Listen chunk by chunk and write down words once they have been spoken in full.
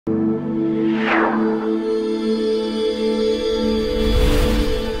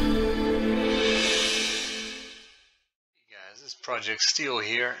This is Project Steel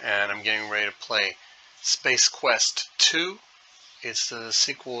here, and I'm getting ready to play Space Quest 2. It's the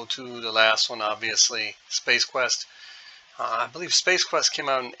sequel to the last one, obviously, Space Quest. I believe Space Quest came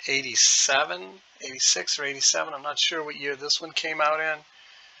out in 87, 86 or 87. I'm not sure what year this one came out in,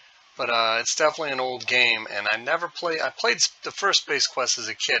 but it's definitely an old game, and I played the first Space Quest as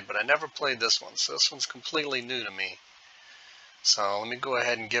a kid, but I never played this one, so this one's completely new to me. So let me go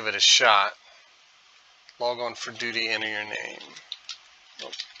ahead and give it a shot. Log on for duty, enter your name.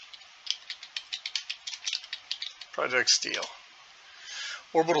 Oh. Project Steel.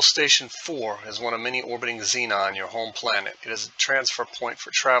 Orbital Station 4 is one of many orbiting Xena on your home planet. It is a transfer point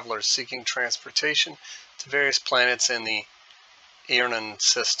for travelers seeking transportation to various planets in the Aeonan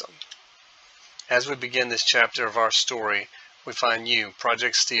system. As we begin this chapter of our story, we find you,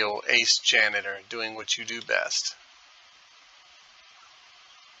 Project Steel, ace janitor, doing what you do best.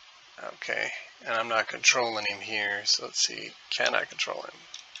 Okay, and I'm not controlling him here, so let's see, can I control him?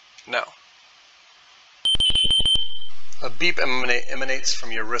 No. A beep emanates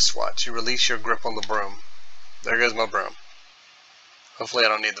from your wristwatch. You release your grip on the broom. There goes my broom. Hopefully I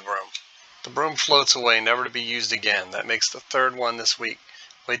don't need the broom. The broom floats away, never to be used again. That makes the third one this week.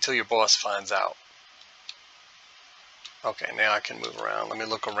 Wait till your boss finds out. Okay, now I can move around. Let me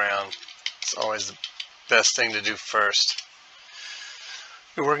look around. It's always the best thing to do first.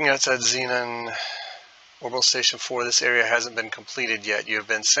 You're working outside Xenon Orbital Station 4. This area hasn't been completed yet. You have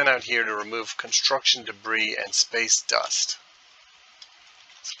been sent out here to remove construction debris and space dust.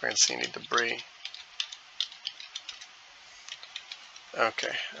 Experiencing any debris.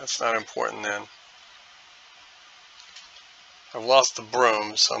 Okay, that's not important then. I've lost the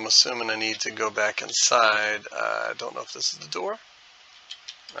broom, so I'm assuming I need to go back inside. I don't know if this is the door.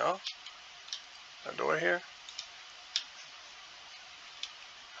 No? No door here?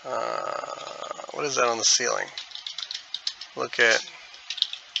 What is that on the ceiling? Look at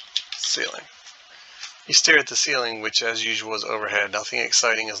ceiling. You stare at the ceiling, which as usual is overhead. Nothing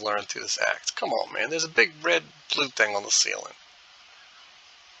exciting is learned through this act. Come on, man. There's a big red blue thing on the ceiling.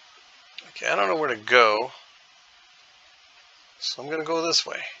 Okay, I don't know where to go, so I'm going to go this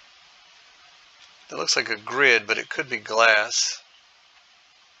way. It looks like a grid, but it could be glass.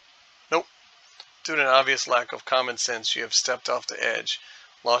 Nope. Due to an obvious lack of common sense, you have stepped off the edge,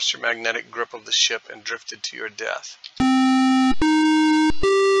 lost your magnetic grip of the ship, and drifted to your death.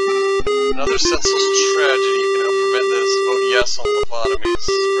 Another senseless tragedy. You can help prevent this. Vote yes on lobotomies.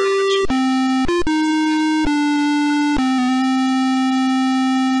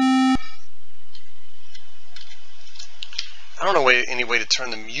 I don't know any way to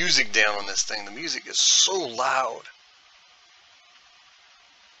turn the music down on this thing. The music is so loud.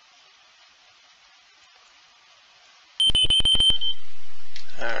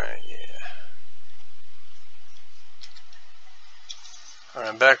 Alright, yeah. Alright,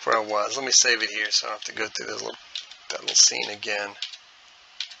 I'm back where I was. Let me save it here so I don't have to go through that little scene again.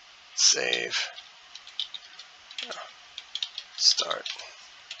 Save. Oh. Start.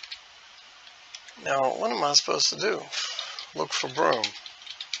 Now, what am I supposed to do? Look for broom.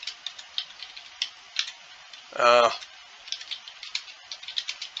 I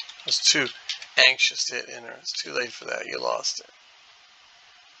was too anxious to hit enter. It's too late for that. You lost it.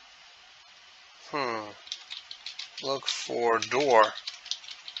 Look for door.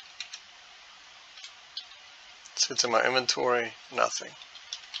 See what's in my inventory. Nothing.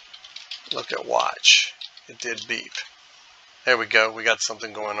 Look at watch. It did beep. There we go. We got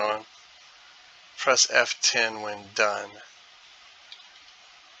something going on. Press F10 when done.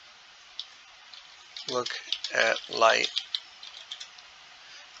 Look at light.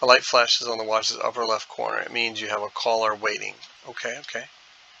 A light flashes on the watch's upper left corner. It means you have a caller waiting. Okay, okay.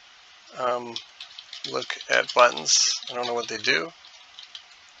 Look at buttons. I don't know what they do.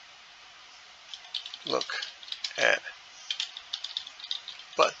 Look at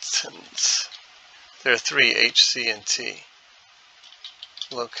buttons. There are 3, H, C, and T.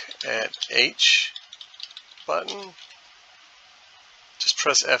 Look at H button. Just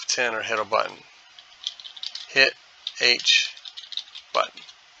press F10 or hit a button. Hit H button.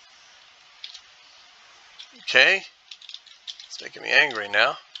 Okay. It's making me angry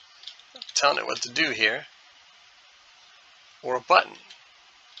now. I'm telling it what to do here. Or a button.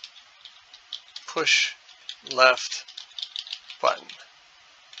 Push left button.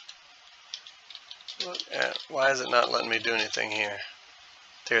 Look at, why is it not letting me do anything here?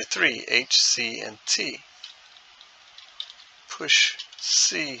 There are 3, H, C, and T. Push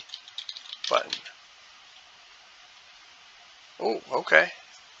C button. Oh, okay.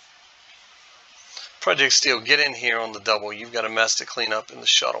 Project Steel, get in here on the double. You've got a mess to clean up in the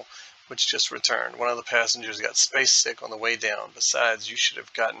shuttle, which just returned. One of the passengers got space sick on the way down. Besides, you should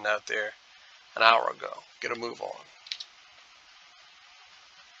have gotten out there an hour ago. Get a move on.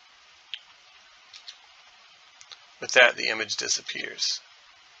 With that, the image disappears.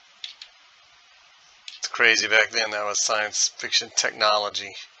 It's crazy. Back then, that was science fiction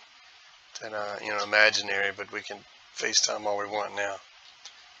technology. Then, imaginary, but we can FaceTime all we want now.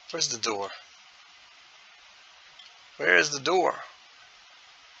 Where's the door? Where is the door?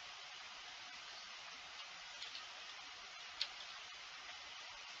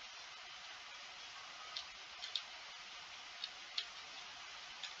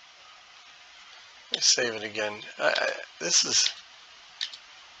 Let me save it again. This is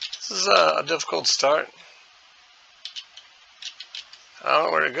a difficult start. I don't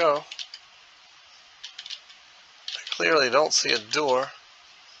know where to go. I clearly don't see a door.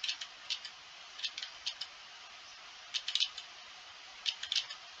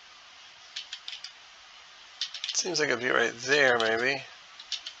 Seems like it'd be right there, maybe.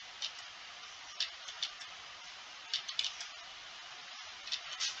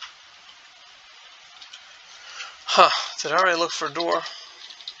 Huh. Did I already look for a door?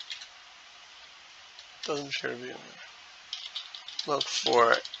 Doesn't appear to be in there. Look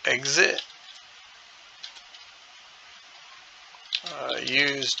for exit.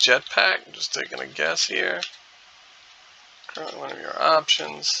 Use jetpack. Just taking a guess here. Currently one of your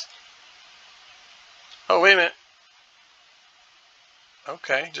options. Oh, wait a minute.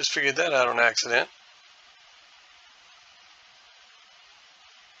 Okay, just figured that out on accident.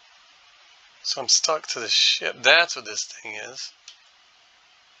 So I'm stuck to the ship. That's what this thing is.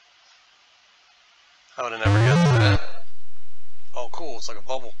 I would have never guessed that. Oh, cool. It's like a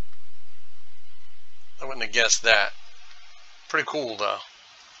bubble. I wouldn't have guessed that. Pretty cool, though.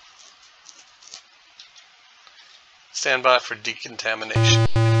 Stand by for decontamination.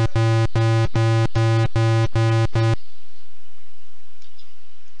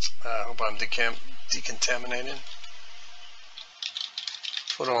 I hope I'm decontaminated.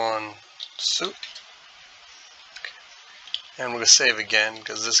 Put on soup. And we're going to save again,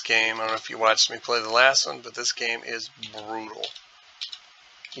 because this game, I don't know if you watched me play the last one, but this game is brutal.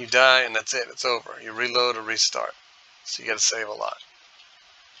 You die and that's it. It's over. You reload or restart. So you got to save a lot.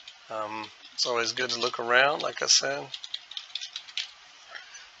 It's always good to look around, like I said.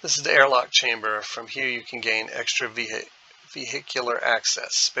 This is the airlock chamber. From here you can gain extra vehicular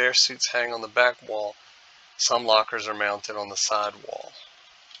access. Spare suits hang on the back wall. Some lockers are mounted on the side wall.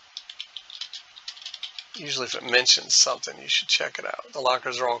 Usually if it mentions something, you should check it out. The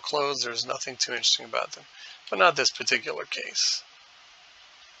lockers are all closed. There's nothing too interesting about them. But not this particular case.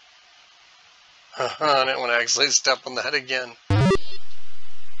 I didn't want to actually step on that again.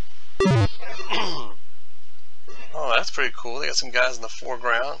 Oh, that's pretty cool. They got some guys in the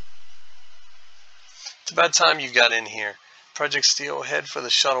foreground. It's about time you got in here. Project Steel, head for the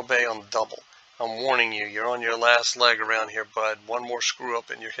shuttle bay on the double. I'm warning you, you're on your last leg around here, bud. One more screw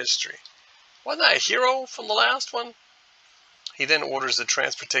up in your history. Wasn't I a hero from the last one? He then orders the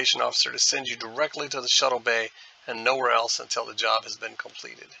transportation officer to send you directly to the shuttle bay and nowhere else until the job has been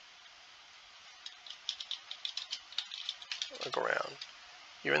completed. Look around.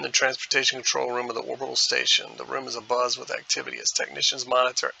 You're in the transportation control room of the orbital station. The room is abuzz with activity as technicians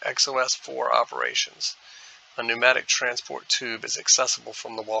monitor XOS-4 operations. A pneumatic transport tube is accessible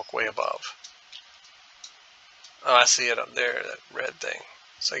from the walkway above. Oh, I see it up there, that red thing.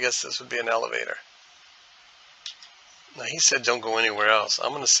 So I guess this would be an elevator. Now he said don't go anywhere else.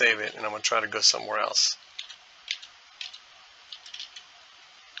 I'm going to save it and I'm going to try to go somewhere else.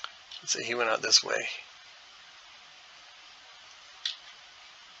 Let's see, he went out this way.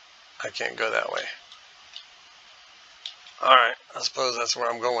 I can't go that way. Alright, I suppose that's where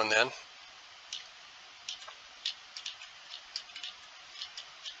I'm going then.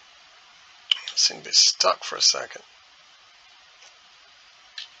 I seem to be stuck for a second.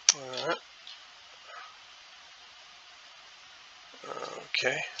 Alright.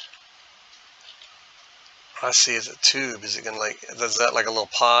 Okay. I see it's a tube. Is it going to like, does that like a little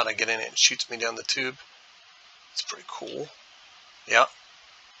pod? I get in it and shoots me down the tube. It's pretty cool. Yeah.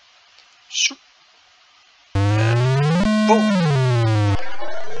 Shoop. And boom.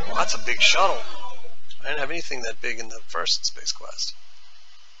 Well, that's a big shuttle. I didn't have anything that big in the first Space Quest.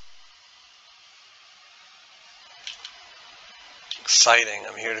 Exciting.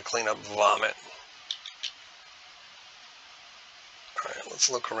 I'm here to clean up vomit. Alright, let's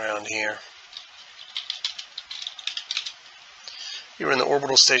look around here. You're in the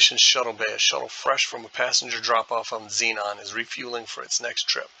orbital station shuttle bay. A shuttle fresh from a passenger drop-off on Xenon is refueling for its next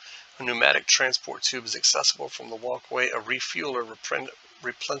trip. A pneumatic transport tube is accessible from the walkway. A refueler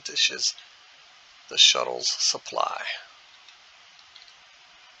replenishes the shuttle's supply.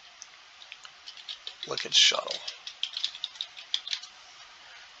 Look at shuttle.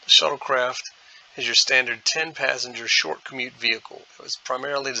 The shuttlecraft is your standard 10-passenger short commute vehicle. It was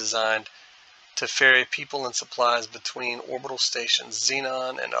primarily designed to ferry people and supplies between orbital stations,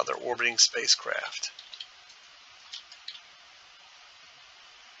 Xenon, and other orbiting spacecraft.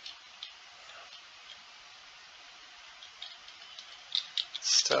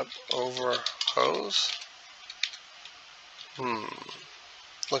 Step over hose.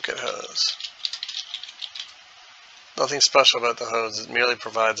 Look at hose. Nothing special about the hose. It merely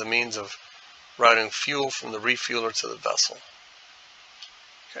provides a means of routing fuel from the refueler to the vessel.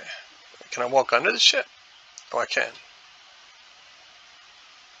 Okay. Can I walk under the ship? Oh, I can.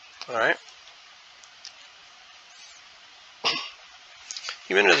 Alright.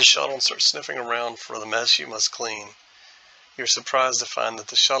 You enter the shuttle and start sniffing around for the mess you must clean. You're surprised to find that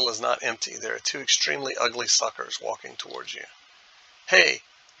the shuttle is not empty. There are two extremely ugly suckers walking towards you. Hey,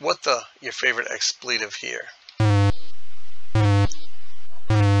 what the? Your favorite expletive here.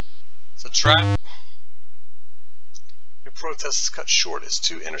 It's a trap. Your protest is cut short as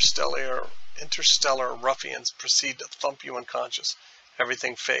two interstellar ruffians proceed to thump you unconscious.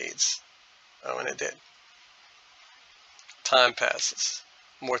 Everything fades. Oh, and it did. Time passes.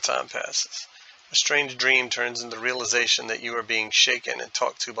 More time passes. A strange dream turns into the realization that you are being shaken and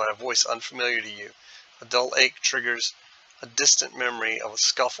talked to by a voice unfamiliar to you. A dull ache triggers a distant memory of a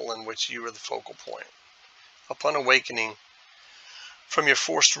scuffle in which you were the focal point. Upon awakening from your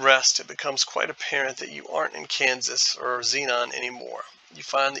forced rest, it becomes quite apparent that you aren't in Kansas or Xenon anymore. You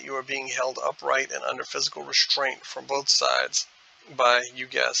find that you are being held upright and under physical restraint from both sides by, you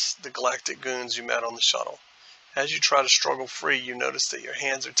guess, the galactic goons you met on the shuttle. As you try to struggle free, you notice that your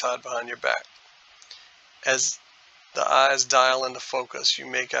hands are tied behind your back. As the eyes dial into focus, you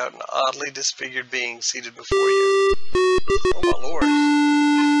make out an oddly disfigured being seated before you. Oh my lord.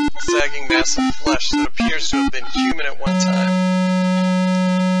 A sagging mass of flesh that appears to have been human at one time.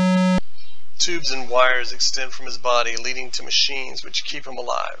 Tubes and wires extend from his body, leading to machines which keep him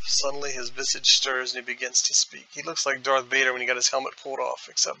alive. Suddenly his visage stirs and he begins to speak. He looks like Darth Vader when he got his helmet pulled off,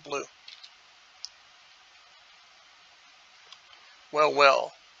 except blue. Well,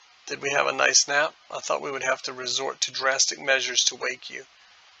 well. Did we have a nice nap? I thought we would have to resort to drastic measures to wake you.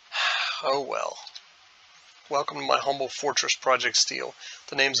 Oh well. Welcome to my humble fortress, Project Steel.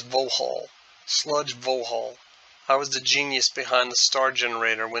 The name's Vohaul. Sludge Vohaul. I was the genius behind the star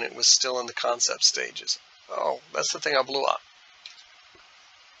generator when it was still in the concept stages. Oh, that's the thing I blew up.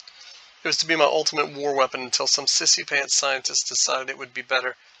 It was to be my ultimate war weapon until some sissy pants scientists decided it would be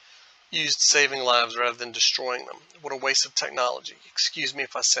better used saving lives rather than destroying them. What a waste of technology. Excuse me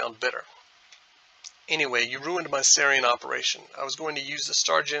if I sound bitter. Anyway, you ruined my Sarian operation. I was going to use the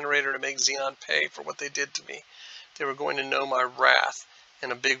star generator to make Xenon pay for what they did to me. They were going to know my wrath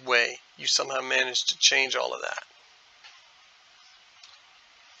in a big way. You somehow managed to change all of that.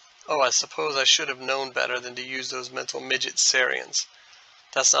 Oh, I suppose I should have known better than to use those mental midget Sarians.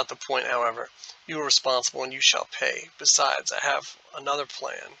 That's not the point, however. You were responsible and you shall pay. Besides, I have another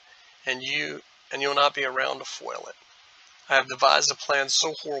plan. And you'll not be around to foil it. I have devised a plan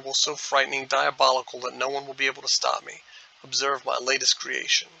so horrible, so frightening, diabolical that no one will be able to stop me. Observe my latest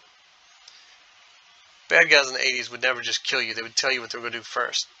creation. Bad guys in the 80s would never just kill you. They would tell you what they were going to do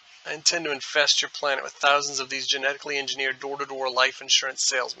first. I intend to infest your planet with thousands of these genetically engineered door-to-door life insurance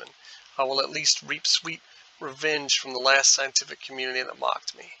salesmen. I will at least reap sweet revenge from the last scientific community that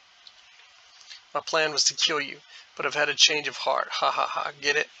mocked me. My plan was to kill you, but I've had a change of heart. Ha ha ha,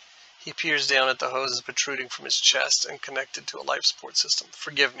 get it? He peers down at the hoses protruding from his chest and connected to a life support system.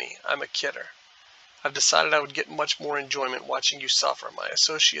 Forgive me, I'm a kidder. I've decided I would get much more enjoyment watching you suffer. My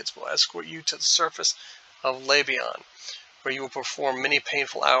associates will escort you to the surface of Labion, where you will perform many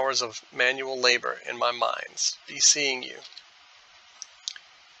painful hours of manual labor in my mines. Be seeing you.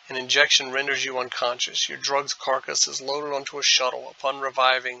 An injection renders you unconscious. Your drugged carcass is loaded onto a shuttle. Upon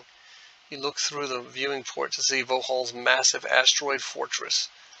reviving, you look through the viewing port to see Vohaul's massive asteroid fortress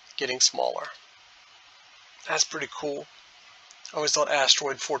getting smaller. That's pretty cool. I always thought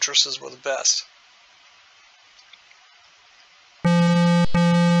asteroid fortresses were the best.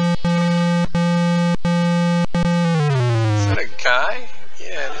 Is that a guy?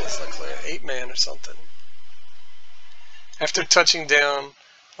 Yeah, it is. Looks like an ape-man or something. After touching down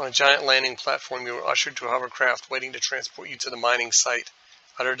on a giant landing platform, you were ushered to a hovercraft waiting to transport you to the mining site.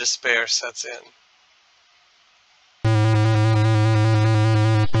 Utter despair sets in.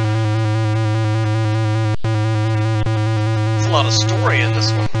 a lot of story in this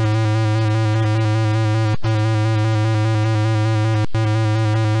one.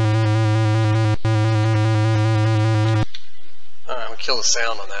 Alright, I'm gonna kill the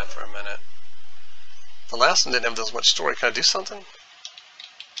sound on that for a minute. The last one didn't have as much story. Can I do something?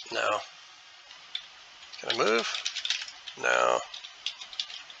 No. Can I move? No.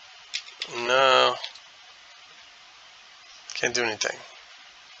 No. Can't do anything.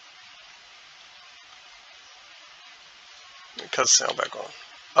 Let me cut the sound back on.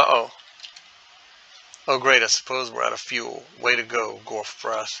 Uh-oh. Oh great, I suppose we're out of fuel. Way to go, Gorf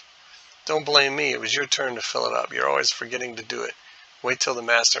Breath. Don't blame me, it was your turn to fill it up. You're always forgetting to do it. Wait till the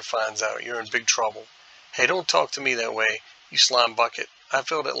master finds out. You're in big trouble. Hey, don't talk to me that way, you slime bucket. I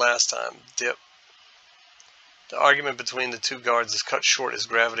filled it last time. Dip. The argument between the two guards is cut short as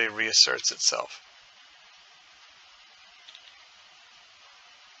gravity reasserts itself.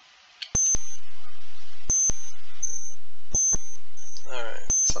 Alright,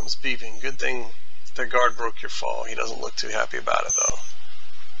 something's beeping. Good thing the guard broke your fall. He doesn't look too happy about it, though.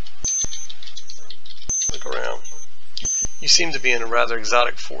 Look around. You seem to be in a rather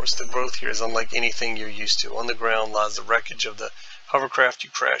exotic forest. The growth here is unlike anything you're used to. On the ground lies the wreckage of the hovercraft you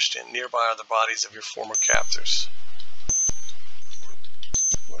crashed in. Nearby are the bodies of your former captors.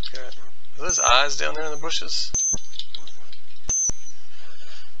 Look at... Are those eyes down there in the bushes?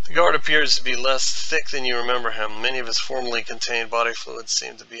 The guard appears to be less thick than you remember him. Many of his formerly contained body fluids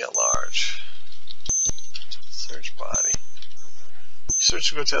seem to be at large. Search body. You search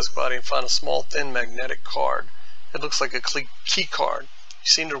the grotesque body and find a small, thin, magnetic card. It looks like a key card. You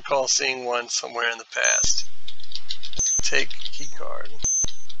seem to recall seeing one somewhere in the past. Take key card.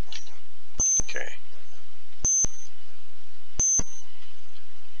 Okay.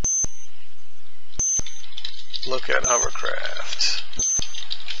 Look at hovercraft.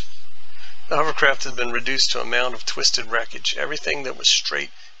 The hovercraft has been reduced to a mound of twisted wreckage. Everything that was straight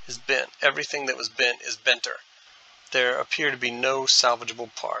is bent. Everything that was bent is benter. There appear to be no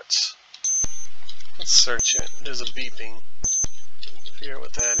salvageable parts. Let's search it. There's a beeping. Figure out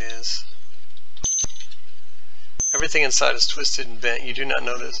what that is. Everything inside is twisted and bent. You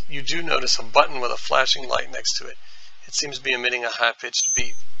do notice a button with a flashing light next to it. It seems to be emitting a high-pitched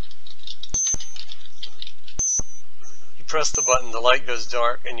beep. You press the button, the light goes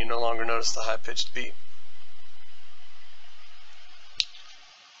dark, and you no longer notice the high-pitched beep.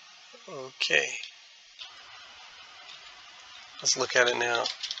 Okay. Let's look at it now.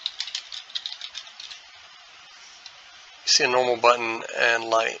 You see a normal button and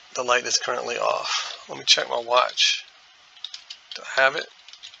light. The light is currently off. Let me check my watch. Do I have it?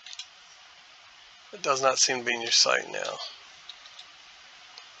 It does not seem to be in your sight now.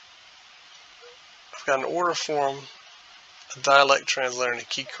 I've got an order form, a dialect translator, and a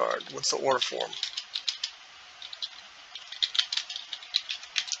key card. What's the order form?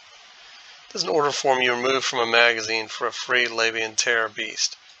 There's an order form you removed from a magazine for a free Labian terror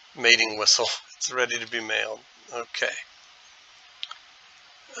beast. Mating whistle. It's ready to be mailed. Okay.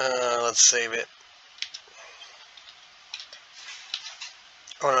 Let's save it.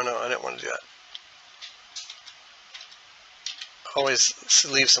 Oh, no, I didn't want to do that. Always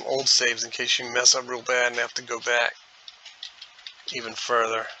leave some old saves in case you mess up real bad and have to go back even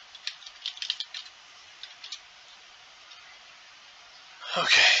further.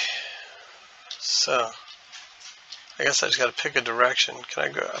 Okay. So, I guess I just got to pick a direction. Can I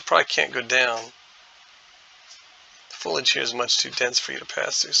go? I probably can't go down. The foliage here is much too dense for you to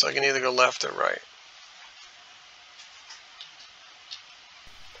pass through, so I can either go left or right.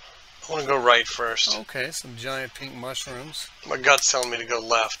 I want to go right first. Okay, some giant pink mushrooms. My gut's telling me to go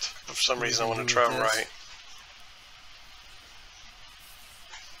left, but for some reason I want to try right.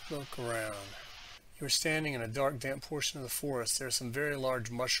 Look around. You are standing in a dark, damp portion of the forest. There are some very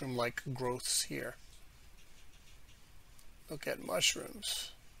large mushroom-like growths here. Look at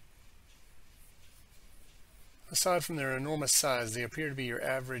mushrooms. Aside from their enormous size, they appear to be your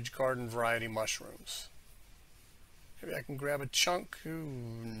average garden variety mushrooms. Maybe I can grab a chunk. Ooh,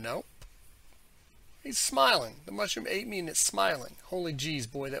 nope. He's smiling. The mushroom ate me and it's smiling. Holy jeez,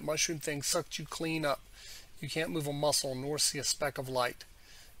 boy, that mushroom thing sucked you clean up. You can't move a muscle nor see a speck of light.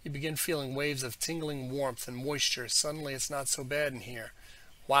 You begin feeling waves of tingling warmth and moisture. Suddenly it's not so bad in here.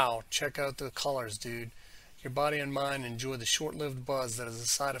 Wow, check out the colors, dude. Your body and mind enjoy the short-lived buzz that is a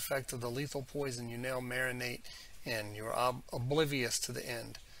side effect of the lethal poison you now marinate in. You're oblivious to the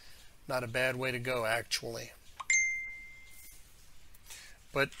end. Not a bad way to go, actually.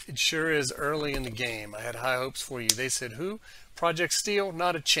 But it sure is early in the game. I had high hopes for you. They said, who? Project Steel?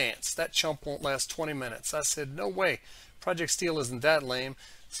 Not a chance. That chump won't last 20 minutes. I said, no way. Project Steel isn't that lame.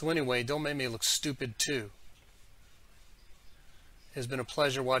 So anyway, don't make me look stupid too. It has been a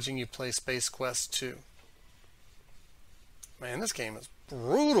pleasure watching you play Space Quest 2. Man, this game is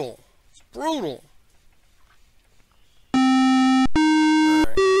brutal. It's brutal. Alright,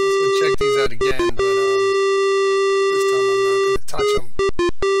 let's go check these out again, but this time I'm not going to touch them.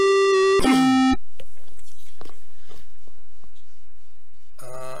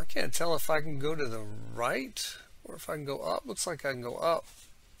 I can't tell if I can go to the right or if I can go up. Looks like I can go up.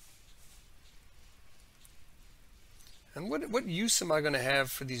 And what use am I going to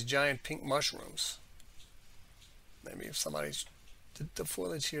have for these giant pink mushrooms? Maybe if somebody's... The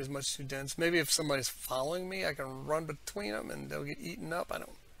foliage here is much too dense. Maybe if somebody's following me, I can run between them and they'll get eaten up. I don't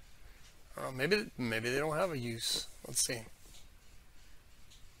know. Maybe they don't have a use. Let's see.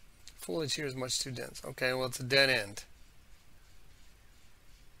 Foliage here is much too dense. Okay, well, it's a dead end.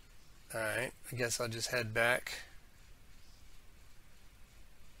 Alright, I guess I'll just head back.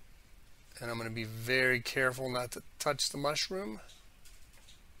 And I'm going to be very careful not to touch the mushroom.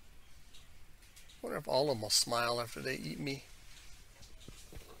 I wonder if all of them will smile after they eat me.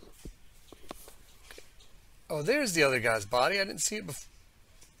 Okay. Oh, there's the other guy's body. I didn't see it before.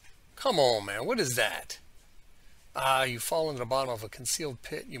 Come on, man. What is that? Ah, you fall into the bottom of a concealed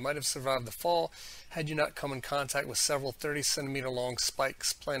pit. You might have survived the fall had you not come in contact with several 30-centimeter long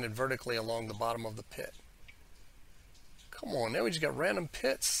spikes planted vertically along the bottom of the pit. Come on, now we just got random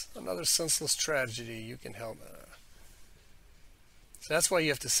pits. Another senseless tragedy. You can help. So that's why you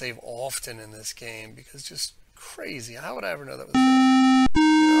have to save often in this game, because it's just crazy. How would I ever know that was there?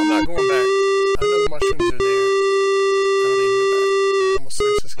 I'm not going back. I know the mushrooms are there. I don't need to go back. I'm going to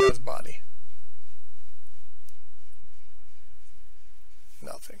search this guy's body.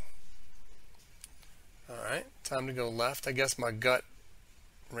 Nothing. Alright, time to go left. I guess my gut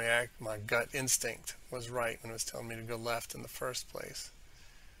instinct was right when it was telling me to go left in the first place.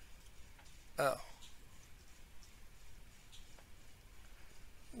 Oh.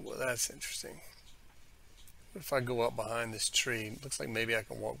 Well, that's interesting. What if I go up behind this tree? It looks like maybe I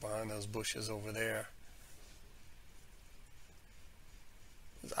can walk behind those bushes over there.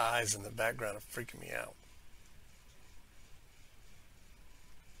 Those eyes in the background are freaking me out.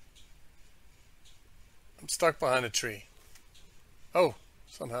 I'm stuck behind a tree. Oh,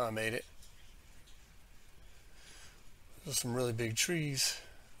 somehow I made it. Those are some really big trees.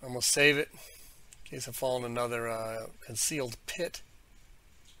 I'm going to save it in case I fall in another concealed pit.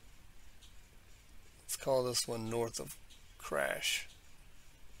 Let's call this one north of Crash.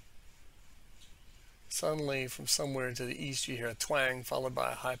 Suddenly, from somewhere to the east, you hear a twang followed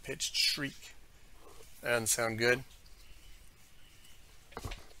by a high-pitched shriek. That doesn't sound good.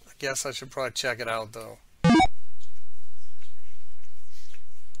 I guess I should probably check it out, though.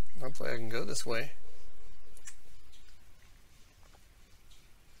 Hopefully I can go this way.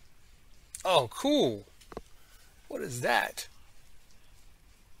 Oh, cool. What is that?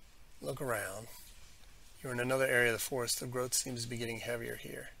 Look around. You're in another area of the forest. The growth seems to be getting heavier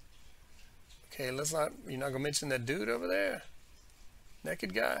here. Okay, you're not going to mention that dude over there?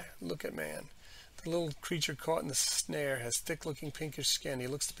 Naked guy? Look at man. The little creature caught in the snare has thick-looking pinkish skin. He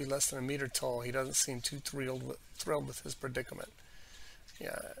looks to be less than a meter tall. He doesn't seem too thrilled with his predicament.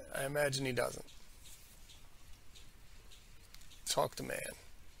 Yeah, I imagine he doesn't. Talk to man.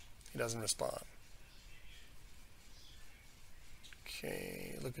 He doesn't respond.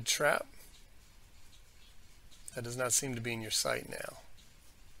 Okay, look at trap. That does not seem to be in your sight now.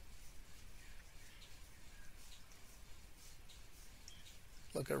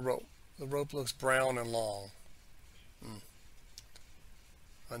 Look at rope. The rope looks brown and long.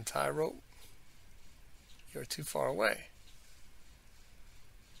 Untie rope. You're too far away.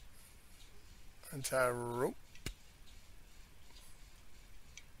 Untie rope.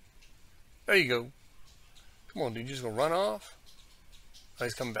 There you go. Come on, dude. You just gonna run off? Oh,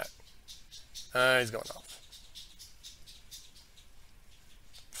 he's coming back. He's going off.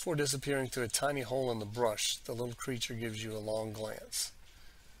 Before disappearing through a tiny hole in the brush, the little creature gives you a long glance.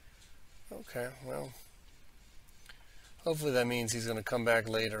 Okay, well, hopefully that means he's going to come back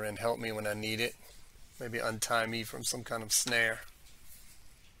later and help me when I need it. Maybe untie me from some kind of snare.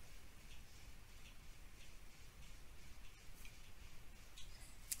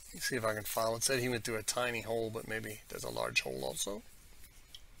 Let's see if I can follow. It said he went through a tiny hole, but maybe there's a large hole also.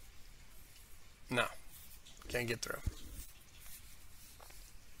 No, can't get through.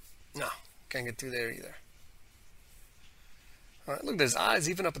 No, can't get through there either. Alright, look, there's eyes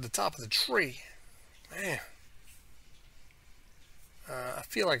even up at the top of the tree. Man. I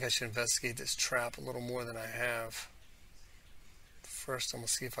feel like I should investigate this trap a little more than I have. First, I'm going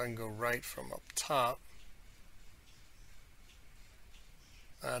to see if I can go right from up top.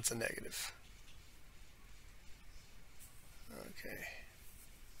 That's a negative. Okay.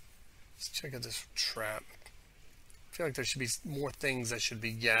 Let's check out this trap. I feel like there should be more things I should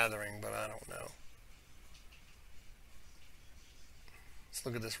be gathering, but I don't know. Let's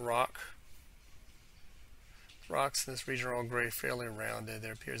look at this rock. Rocks in this region are all gray, fairly rounded.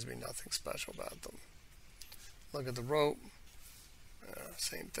 There appears to be nothing special about them. Look at the rope.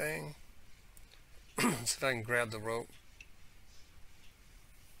 Same thing. See if I can grab the rope.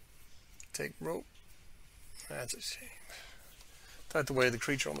 Take rope. That's a shame. Thought the way of the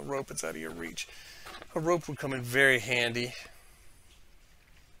creature on the rope, it's out of your reach. A rope would come in very handy.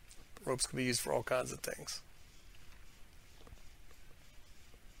 Ropes can be used for all kinds of things.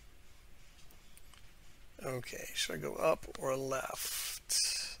 Okay, should I go up or left?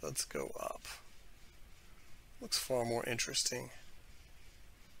 Let's go up. Looks far more interesting.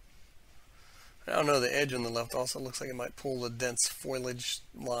 I don't know, the edge on the left also looks like it might pull the dense foliage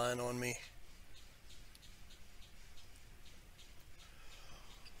line on me.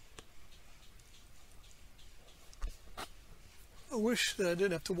 I wish that I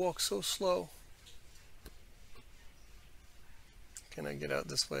didn't have to walk so slow. Can I get out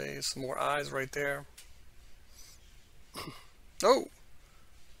this way? Some more eyes right there. Oh!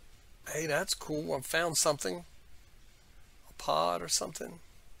 Hey, that's cool. I found something. A pod or something.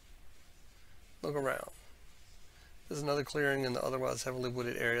 Look around. There's another clearing in the otherwise heavily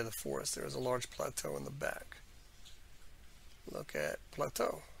wooded area of the forest. There is a large plateau in the back. Look at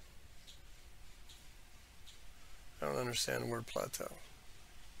plateau. I don't understand the word plateau.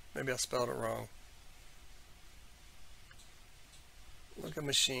 Maybe I spelled it wrong. Look at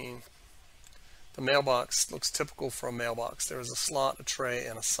machine. The mailbox looks typical for a mailbox. There is a slot, a tray,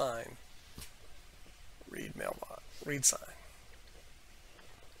 and a sign. Read mailbox. Read sign.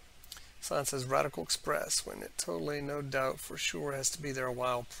 Sign says Radical Express, when it totally, no doubt, for sure has to be there a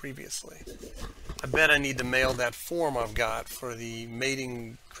while previously. I bet I need to mail that form I've got for the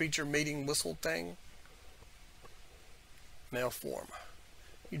mating, creature mating whistle thing. Mail form.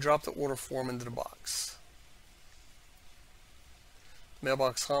 You drop the order form into the box. The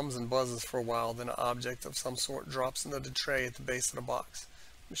mailbox hums and buzzes for a while, then an object of some sort drops into the tray at the base of the box.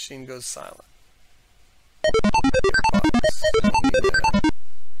 The machine goes silent.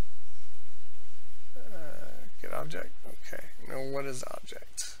 Get object. Okay. Now what is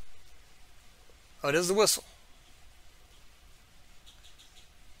object? Oh, it is the whistle.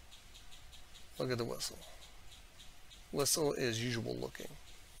 Look at the whistle. Whistle is usual looking.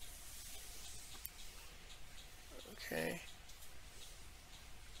 Okay.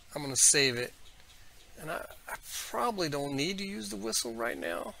 I'm going to save it. And I probably don't need to use the whistle right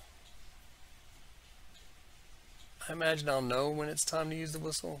now. I imagine I'll know when it's time to use the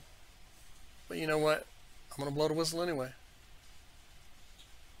whistle. But you know what? I'm going to blow the whistle anyway.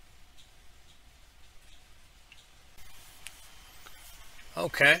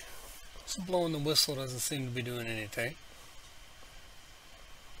 Okay. So blowing the whistle doesn't seem to be doing anything.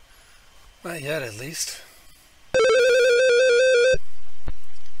 Not yet, at least.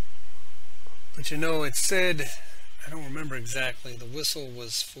 But you know, it said, I don't remember exactly, the whistle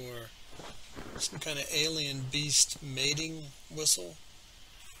was for some kind of alien beast mating whistle.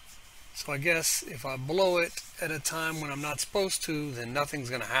 So I guess if I blow it at a time when I'm not supposed to, then nothing's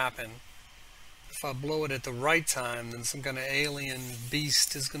going to happen. If I blow it at the right time, then some kind of alien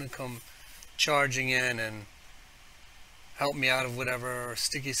beast is going to come charging in and help me out of whatever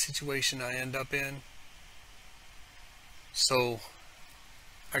sticky situation I end up in. So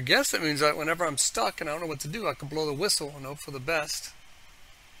I guess that means that whenever I'm stuck and I don't know what to do, I can blow the whistle and hope for the best.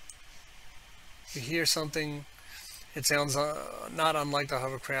 If you hear something, it sounds not unlike the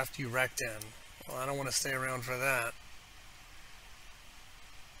hovercraft you wrecked in. Well, I don't want to stay around for that.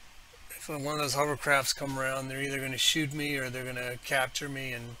 If one of those hovercrafts come around, they're either going to shoot me or they're going to capture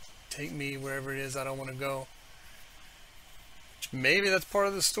me and take me wherever it is I don't want to go. Maybe that's part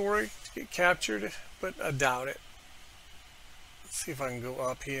of the story, to get captured, but I doubt it. Let's see if I can go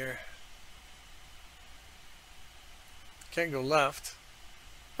up here. Can't go left.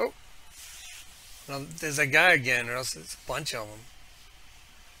 Oh! Now, there's a guy again, or else it's a bunch of them.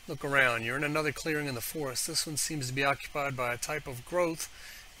 Look around. You're in another clearing in the forest. This one seems to be occupied by a type of growth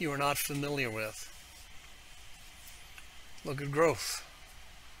you are not familiar with. Look at growth.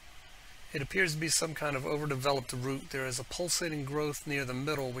 It appears to be some kind of overdeveloped root. There is a pulsating growth near the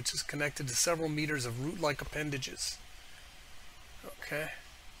middle which is connected to several meters of root-like appendages. Okay.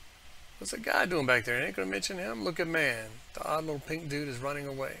 What's that guy doing back there? I ain't gonna mention him. Look at man. The odd little pink dude is running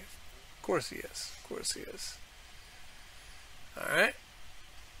away. Of course he is. Of course he is. Alright.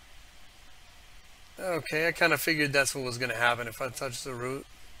 Okay, I kind of figured that's what was gonna happen if I touched the root.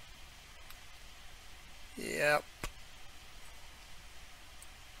 Yep.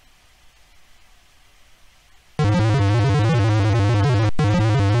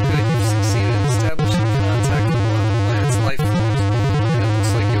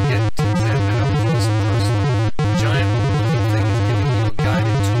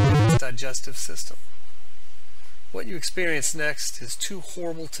 digestive system. What you experience next is too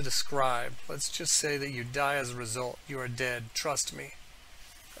horrible to describe. Let's just say that you die as a result. You are dead. Trust me.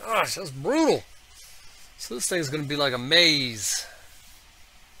 Gosh, that's brutal. So this thing is going to be like a maze.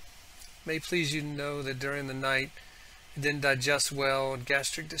 May please you know that during the night it didn't digest well, and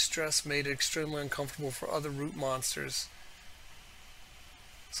gastric distress made it extremely uncomfortable for other root monsters.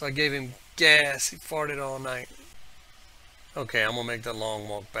 So I gave him gas. He farted all night. Okay, I'm going to make that long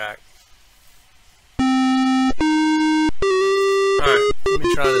walk back. Alright, let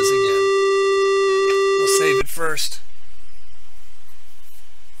me try this again. We'll save it first.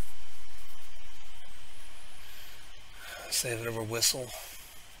 Save it over whistle.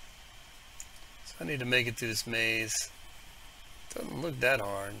 So I need to make it through this maze. Doesn't look that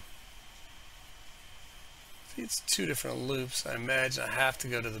hard. See, it's 2 different loops. I imagine I have to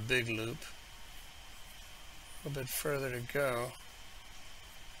go to the big loop. A little bit further to go.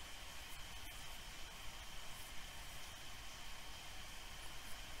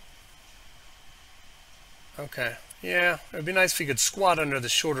 Okay, yeah, it'd be nice if you could squat under the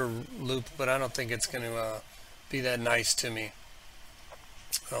shorter loop, but I don't think it's going to be that nice to me.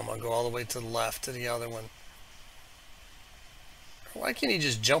 I'm going to go all the way to the left to the other one. Why can't he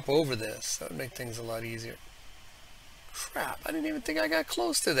just jump over this? That would make things a lot easier. Crap, I didn't even think I got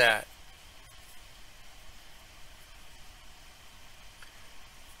close to that.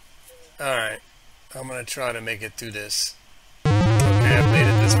 Alright, I'm going to try to make it through this. Okay, I've made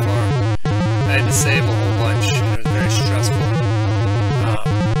it this far. I had to save a whole bunch. It was very stressful.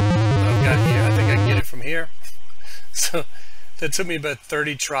 I've got here. I think I can get it from here. So that took me about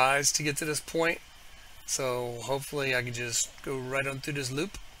 30 tries to get to this point. So hopefully I can just go right on through this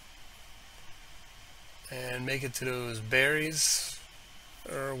loop and make it to those berries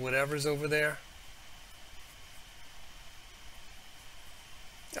or whatever's over there.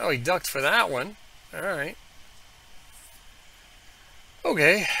 Oh, he ducked for that one. All right.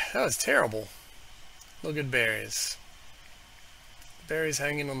 Okay, that was terrible. Look at berries. The berries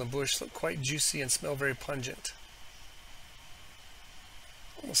hanging on the bush look quite juicy and smell very pungent.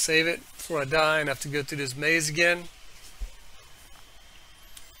 We'll save it before I die and have to go through this maze again.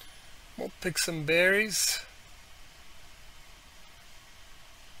 We'll pick some berries.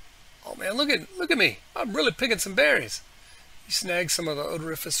 Oh man, look at me. I'm really picking some berries. You snag some of the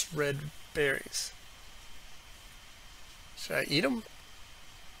odoriferous red berries. Should I eat them?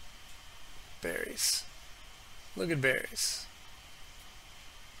 Berries. Look at berries.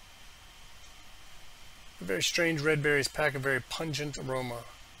 The very strange red berries pack a very pungent aroma.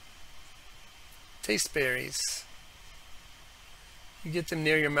 Taste berries. You get them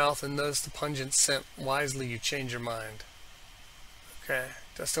near your mouth and notice the pungent scent. Wisely you change your mind. Okay,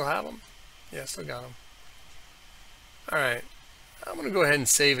 do I still have them? Yeah, I still got them. Alright, I'm going to go ahead and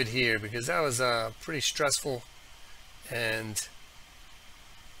save it here because that was pretty stressful and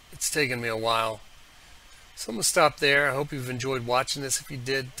it's taken me a while. So I'm going to stop there. I hope you've enjoyed watching this. If you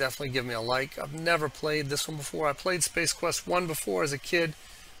did, definitely give me a like. I've never played this one before. I played Space Quest 1 before as a kid.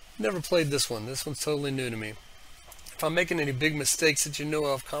 Never played this one. This one's totally new to me. If I'm making any big mistakes that you know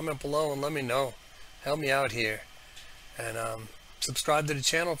of, comment below and let me know. Help me out here. And subscribe to the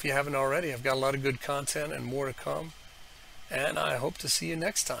channel if you haven't already. I've got a lot of good content and more to come. And I hope to see you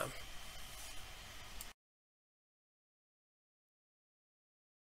next time.